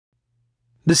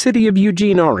The city of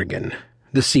Eugene, Oregon,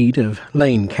 the seat of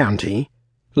Lane County,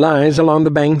 lies along the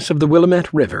banks of the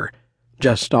Willamette River,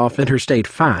 just off Interstate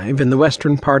 5 in the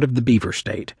western part of the Beaver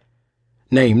State.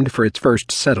 Named for its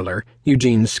first settler,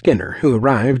 Eugene Skinner, who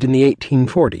arrived in the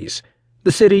 1840s,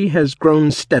 the city has grown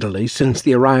steadily since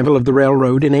the arrival of the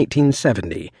railroad in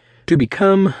 1870 to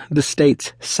become the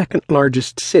state's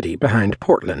second-largest city behind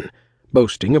Portland,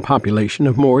 boasting a population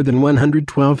of more than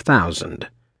 112,000.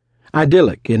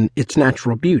 Idyllic in its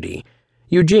natural beauty,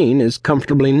 Eugene is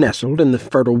comfortably nestled in the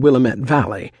fertile Willamette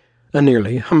Valley, a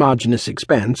nearly homogeneous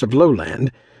expanse of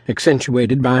lowland,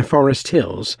 accentuated by forest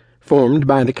hills, formed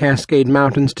by the Cascade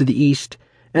Mountains to the east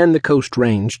and the Coast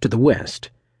Range to the west.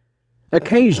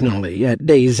 Occasionally, at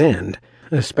day's end,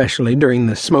 especially during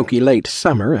the smoky late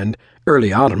summer and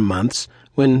early autumn months,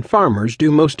 when farmers do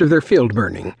most of their field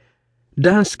burning,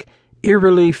 dusk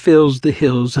eerily fills the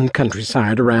hills and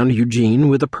countryside around Eugene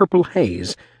with a purple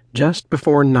haze just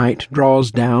before night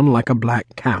draws down like a black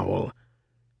cowl.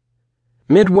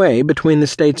 Midway between the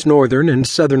state's northern and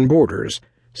southern borders,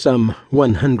 some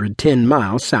 110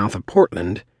 miles south of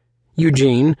Portland,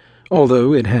 Eugene,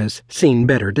 although it has seen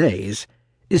better days,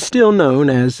 is still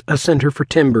known as a center for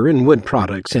timber and wood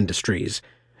products industries,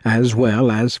 as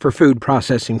well as for food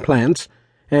processing plants,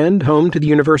 and home to the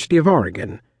University of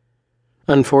Oregon.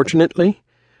 Unfortunately,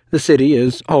 the city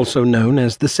is also known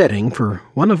as the setting for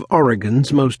one of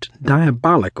Oregon's most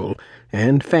diabolical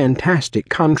and fantastic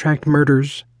contract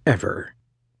murders ever.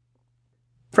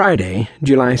 Friday,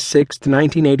 July 6,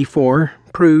 1984,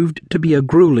 proved to be a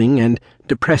grueling and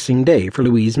depressing day for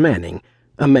Louise Manning,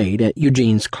 a maid at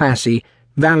Eugene's classy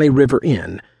Valley River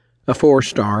Inn, a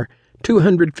 4-star,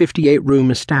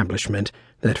 258-room establishment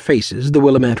that faces the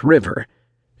Willamette River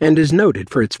and is noted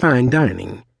for its fine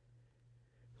dining.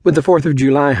 With the 4th of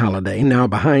July holiday now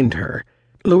behind her,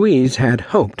 Louise had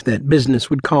hoped that business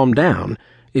would calm down,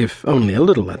 if only a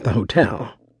little, at the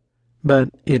hotel. But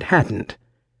it hadn't.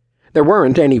 There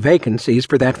weren't any vacancies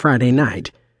for that Friday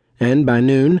night, and by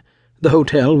noon, the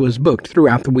hotel was booked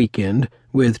throughout the weekend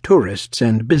with tourists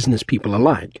and business people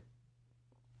alike.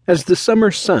 As the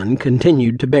summer sun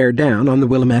continued to bear down on the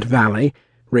Willamette Valley,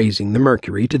 raising the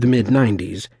mercury to the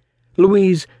mid-90s,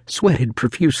 Louise sweated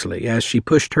profusely as she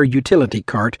pushed her utility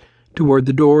cart toward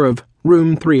the door of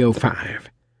room 305.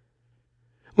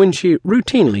 When she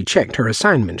routinely checked her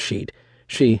assignment sheet,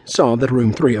 she saw that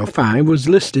room 305 was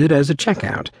listed as a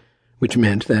checkout, which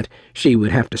meant that she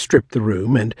would have to strip the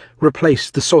room and replace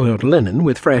the soiled linen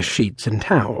with fresh sheets and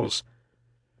towels.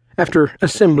 After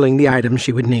assembling the items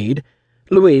she would need,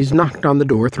 Louise knocked on the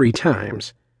door 3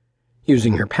 times.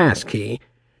 Using her pass key,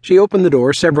 she opened the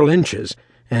door several inches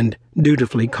and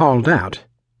dutifully called out,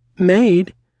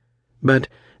 "Maid," but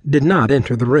did not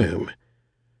enter the room.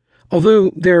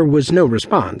 Although there was no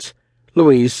response,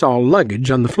 Louise saw luggage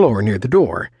on the floor near the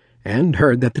door and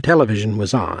heard that the television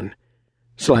was on.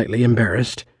 Slightly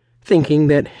embarrassed, thinking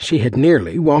that she had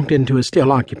nearly walked into a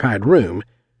still-occupied room,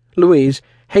 Louise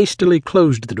hastily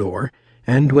closed the door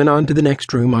and went on to the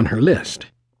next room on her list.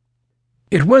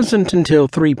 It wasn't until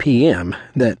 3 p.m.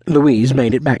 that Louise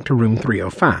made it back to room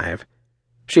 305.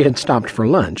 She had stopped for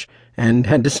lunch and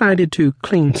had decided to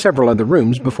clean several other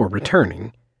rooms before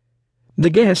returning. The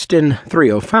guest in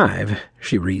 305,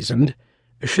 she reasoned,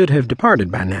 should have departed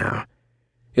by now.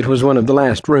 It was one of the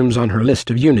last rooms on her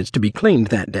list of units to be cleaned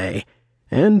that day,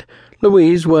 and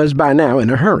Louise was by now in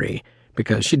a hurry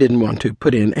because she didn't want to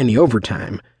put in any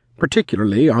overtime,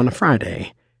 particularly on a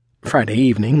Friday. Friday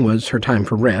evening was her time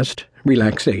for rest,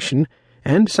 relaxation,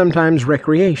 and sometimes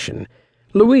recreation.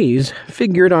 Louise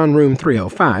figured on room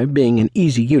 305 being an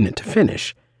easy unit to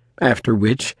finish, after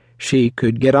which she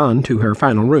could get on to her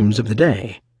final rooms of the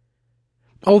day.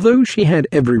 Although she had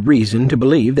every reason to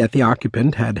believe that the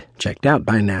occupant had checked out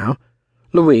by now,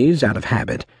 Louise, out of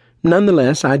habit,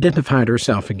 nonetheless identified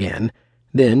herself again,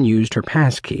 then used her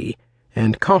pass key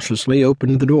and cautiously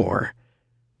opened the door.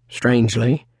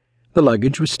 Strangely, the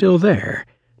luggage was still there,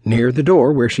 near the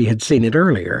door where she had seen it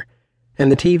earlier,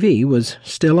 and the TV was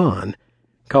still on,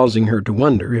 causing her to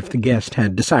wonder if the guest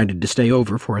had decided to stay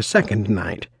over for a second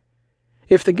night.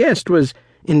 If the guest was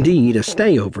indeed a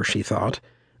stayover, she thought,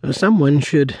 someone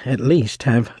should at least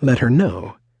have let her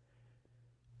know.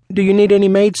 "Do you need any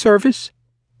maid service?"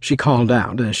 she called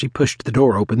out as she pushed the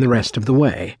door open the rest of the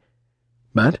way.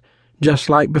 But, just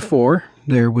like before,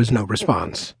 there was no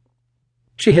response.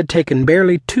 She had taken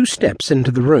barely 2 steps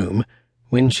into the room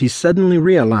when she suddenly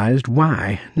realized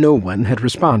why no one had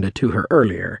responded to her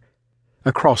earlier.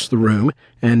 Across the room,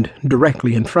 and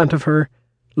directly in front of her,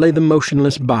 lay the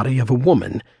motionless body of a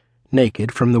woman,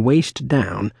 naked from the waist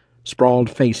down, sprawled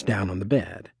face down on the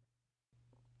bed.